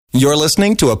You're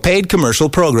listening to a paid commercial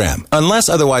program. Unless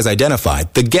otherwise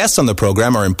identified, the guests on the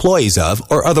program are employees of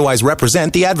or otherwise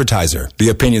represent the advertiser. The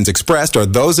opinions expressed are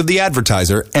those of the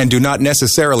advertiser and do not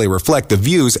necessarily reflect the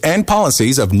views and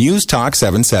policies of News Talk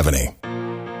 770.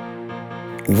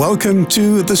 Welcome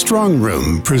to the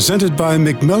Strongroom, presented by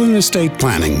MacMillan Estate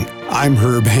Planning. I'm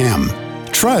Herb Ham.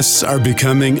 Trusts are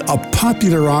becoming a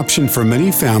popular option for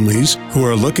many families who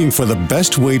are looking for the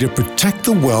best way to protect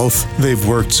the wealth they've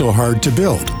worked so hard to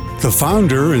build. The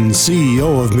founder and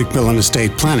CEO of MacMillan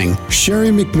Estate Planning,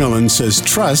 Sheri MacMillan, says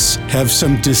trusts have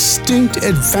some distinct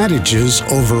advantages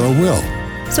over a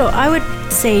will. So I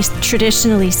would say,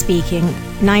 traditionally speaking,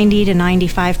 90 to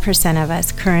 95% of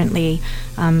us currently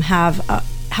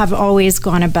have always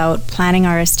gone about planning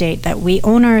our estate, that we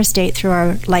own our estate through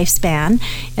our lifespan,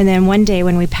 and then one day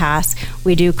when we pass,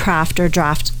 we do craft or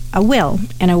draft a will.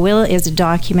 And a will is a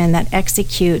document that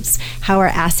executes how our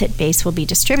asset base will be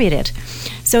distributed.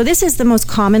 So this is the most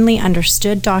commonly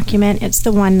understood document. It's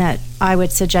the one that I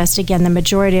would suggest, again, the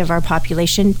majority of our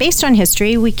population, based on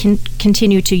history, we can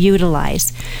continue to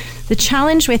utilize. The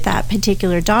challenge with that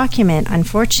particular document,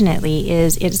 unfortunately,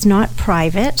 is it's not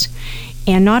private.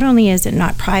 And not only is it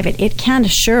not private, it can't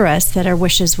assure us that our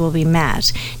wishes will be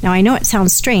met. Now, I know it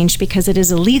sounds strange because it is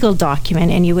a legal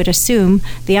document and you would assume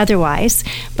the otherwise,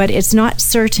 but it's not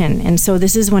certain. And so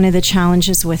this is one of the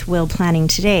challenges with will planning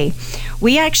today.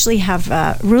 We actually have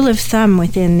a rule of thumb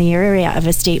within the area of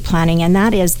estate planning, and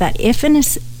that is that if an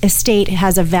estate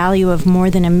has a value of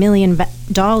more than $1 million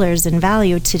in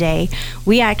value today,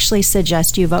 we actually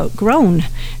suggest you've outgrown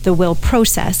the will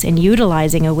process and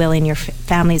utilizing a will in your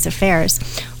family's affairs.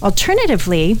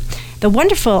 Alternatively, the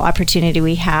wonderful opportunity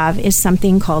we have is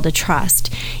something called a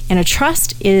trust. And a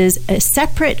trust is a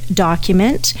separate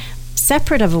document,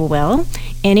 separate of a will,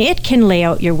 and it can lay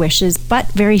out your wishes,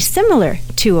 but very similar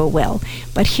to a will.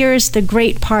 But here's the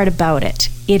great part about it.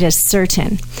 It is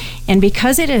certain. And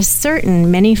because it is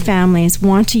certain, many families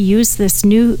want to use this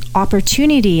new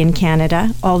opportunity in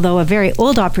Canada, although a very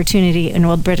old opportunity in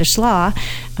old British law,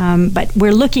 but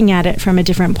we're looking at it from a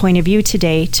different point of view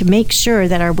today to make sure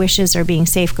that our wishes are being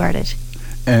safeguarded.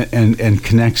 And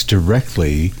connects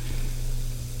directly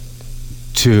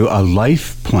to a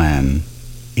life plan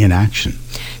in action.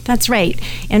 That's right.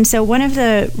 And so one of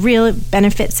the real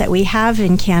benefits that we have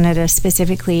in Canada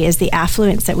specifically is the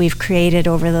affluence that we've created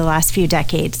over the last few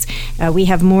decades. We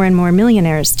have more and more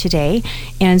millionaires today.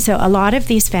 And so a lot of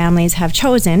these families have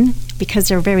chosen, because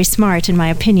they're very smart, in my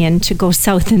opinion, to go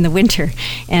south in the winter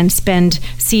and spend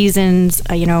seasons,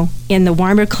 in the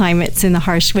warmer climates in the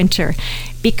harsh winter.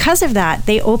 Because of that,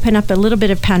 they open up a little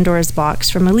bit of Pandora's box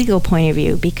from a legal point of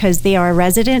view, because they are a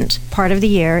resident part of the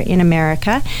year in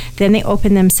America. Then they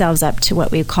open themselves up to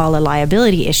what we call a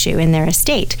liability issue in their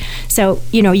estate. So,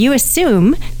 you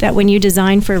assume that when you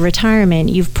design for retirement,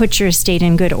 you've put your estate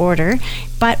in good order.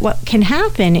 But what can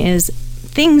happen is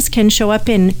things can show up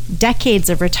in decades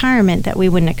of retirement that we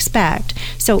wouldn't expect.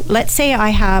 So let's say I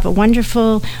have a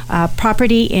wonderful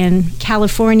property in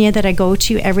California that I go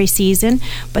to every season,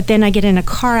 but then I get in a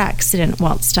car accident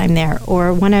whilst I'm there,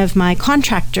 or one of my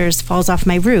contractors falls off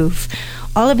my roof.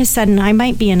 All of a sudden, I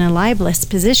might be in a libelous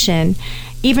position,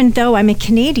 even though I'm a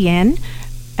Canadian.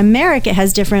 America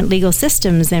has different legal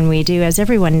systems than we do, as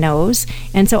everyone knows.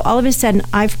 And so all of a sudden,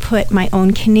 I've put my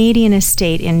own Canadian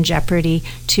estate in jeopardy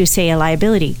to, say, a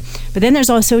liability. But then there's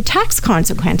also tax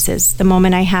consequences. The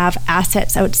moment I have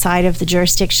assets outside of the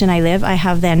jurisdiction I live, I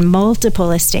have then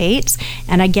multiple estates.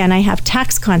 And again, I have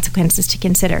tax consequences to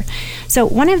consider. So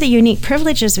one of the unique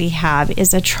privileges we have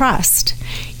is a trust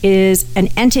is an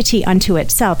entity unto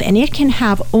itself, and it can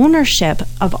have ownership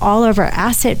of all of our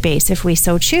asset base if we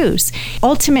so choose.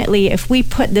 Ultimately, if we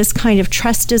put this kind of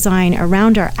trust design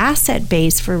around our asset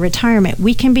base for retirement,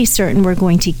 we can be certain we're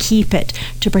going to keep it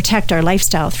to protect our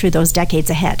lifestyle through those decades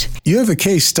ahead. You have a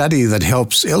case study that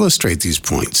helps illustrate these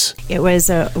points. It was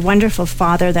a wonderful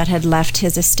father that had left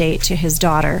his estate to his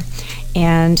daughter,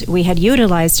 and we had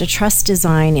utilized a trust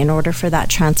design in order for that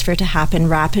transfer to happen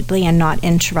rapidly and not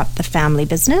interrupt the family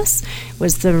business,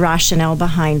 was the rationale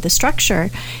behind the structure.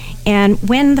 And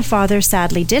when the father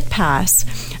sadly did pass,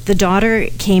 the daughter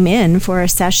came in for a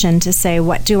session to say,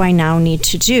 what do I now need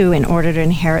to do in order to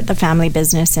inherit the family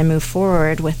business and move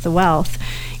forward with the wealth?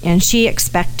 And she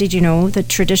expected, the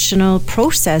traditional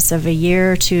process of a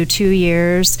year to 2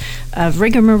 years of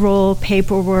rigmarole,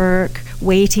 paperwork,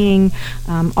 waiting,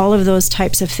 all of those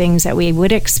types of things that we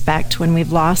would expect when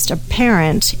we've lost a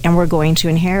parent and we're going to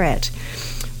inherit.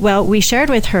 Well, we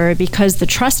shared with her, because the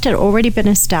trust had already been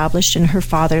established in her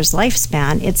father's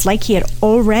lifespan, it's like he had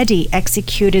already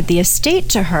executed the estate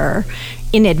to her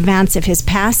in advance of his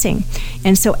passing.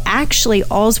 And so actually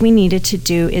all we needed to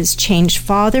do is change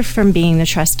father from being the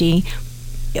trustee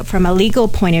from a legal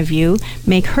point of view,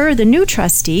 make her the new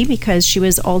trustee because she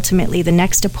was ultimately the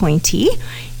next appointee,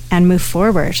 and move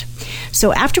forward.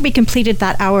 So after we completed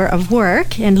that hour of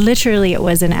work, and literally it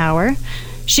was an hour,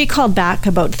 she called back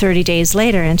about 30 days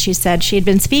later and she said she had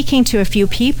been speaking to a few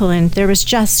people and there was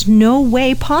just no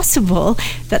way possible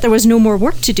that there was no more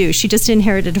work to do. She just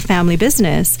inherited a family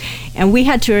business. And we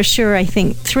had to assure, I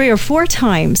think, 3 or 4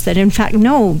 times that in fact,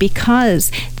 no,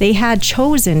 because they had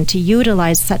chosen to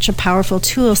utilize such a powerful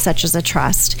tool such as a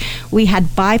trust, we had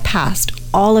bypassed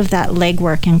all of that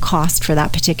legwork and cost for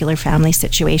that particular family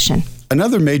situation.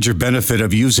 Another major benefit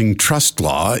of using trust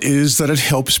law is that it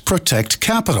helps protect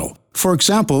capital. For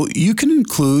example, you can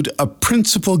include a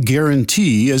principal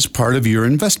guarantee as part of your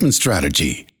investment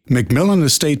strategy. MacMillan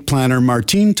Estate Planner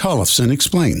Martine Tollefson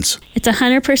explains. It's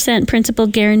 100% principal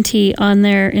guarantee on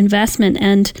their investment,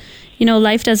 and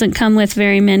life doesn't come with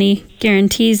very many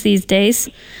guarantees these days.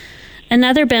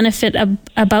 Another benefit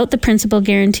about the principal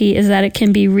guarantee is that it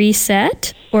can be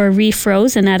reset or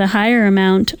refrozen at a higher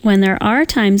amount when there are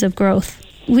times of growth.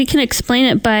 We can explain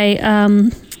it by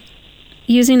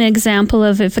using an example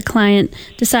of if a client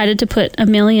decided to put $1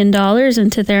 million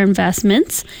into their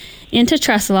investments into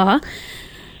trust law,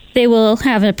 they will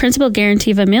have a principal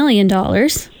guarantee of $1 million,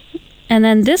 and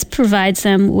then this provides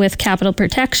them with capital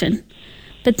protection.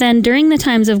 But then during the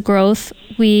times of growth,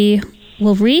 we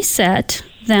will reset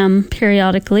them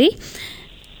periodically,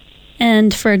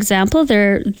 and for example,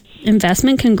 their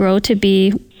investment can grow to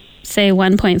be, say,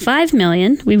 $1.5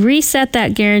 million. We reset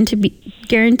that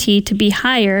guarantee to be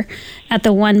higher at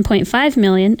the $1.5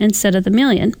 million instead of the $1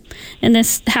 million. And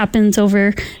this happens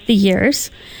over the years.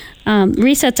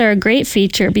 Resets are a great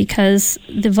feature because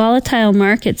the volatile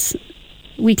markets,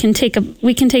 we can take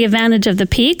advantage of the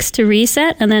peaks to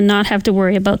reset and then not have to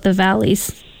worry about the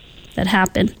valleys that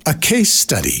happen. A case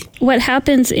study. What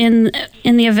happens in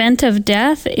the event of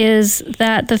death is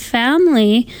that the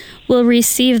family will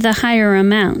receive the higher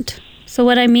amount. So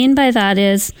what I mean by that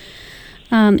is,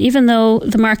 even though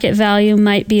the market value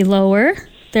might be lower,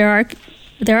 there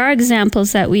are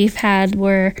examples that we've had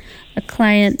where a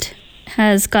client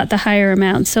has got the higher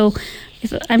amount. So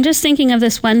if I'm just thinking of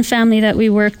this one family that we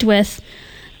worked with,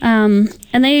 and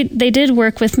they did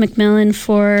work with MacMillan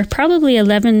for probably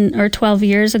 11 or 12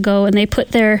 years ago, and they put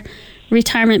their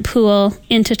retirement pool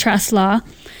into trust law.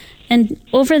 And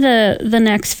over the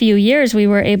next few years, we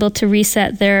were able to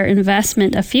reset their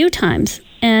investment a few times,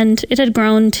 and it had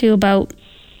grown to about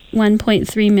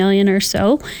 $1.3 million or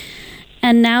so.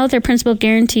 And now their principal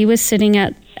guarantee was sitting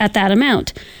at that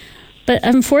amount. But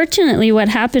unfortunately, what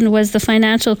happened was the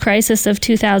financial crisis of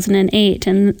 2008,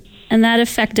 and that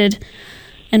affected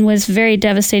and was very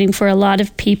devastating for a lot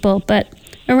of people. But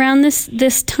around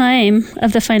this time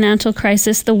of the financial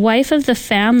crisis, the wife of the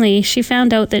family, she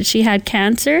found out that she had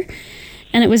cancer,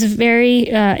 and it was very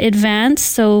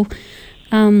advanced, so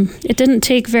it didn't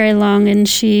take very long, and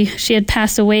she had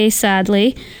passed away,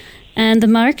 sadly, and the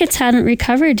markets hadn't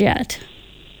recovered yet.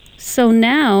 So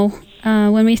now,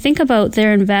 when we think about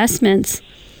their investments,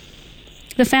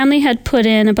 the family had put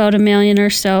in about $1 million or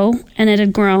so, and it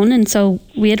had grown, and so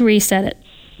we had reset it.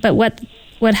 But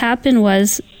what happened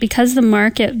was, because the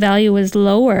market value was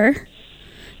lower,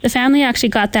 the family actually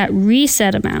got that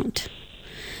reset amount.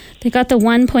 They got the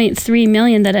 $1.3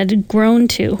 million that it had grown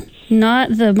to,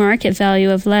 not the market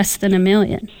value of less than $1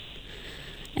 million.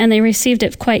 And they received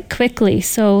it quite quickly,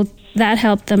 so that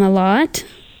helped them a lot.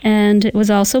 And it was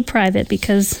also private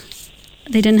because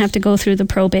they didn't have to go through the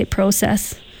probate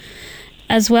process.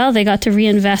 As well, they got to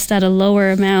reinvest at a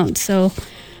lower amount, so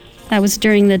that was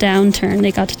during the downturn.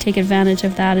 They got to take advantage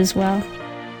of that as well.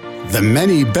 The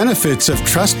many benefits of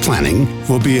trust planning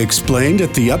will be explained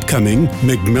at the upcoming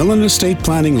MacMillan Estate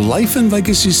Planning Life and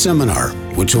Legacy Seminar,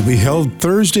 which will be held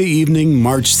Thursday evening,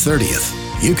 March 30th.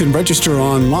 You can register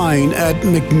online at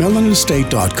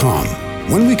MacMillanEstate.com.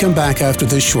 When we come back after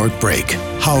this short break,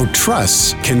 how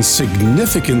trusts can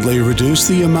significantly reduce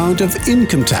the amount of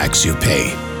income tax you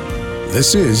pay.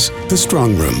 This is the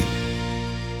Strongroom.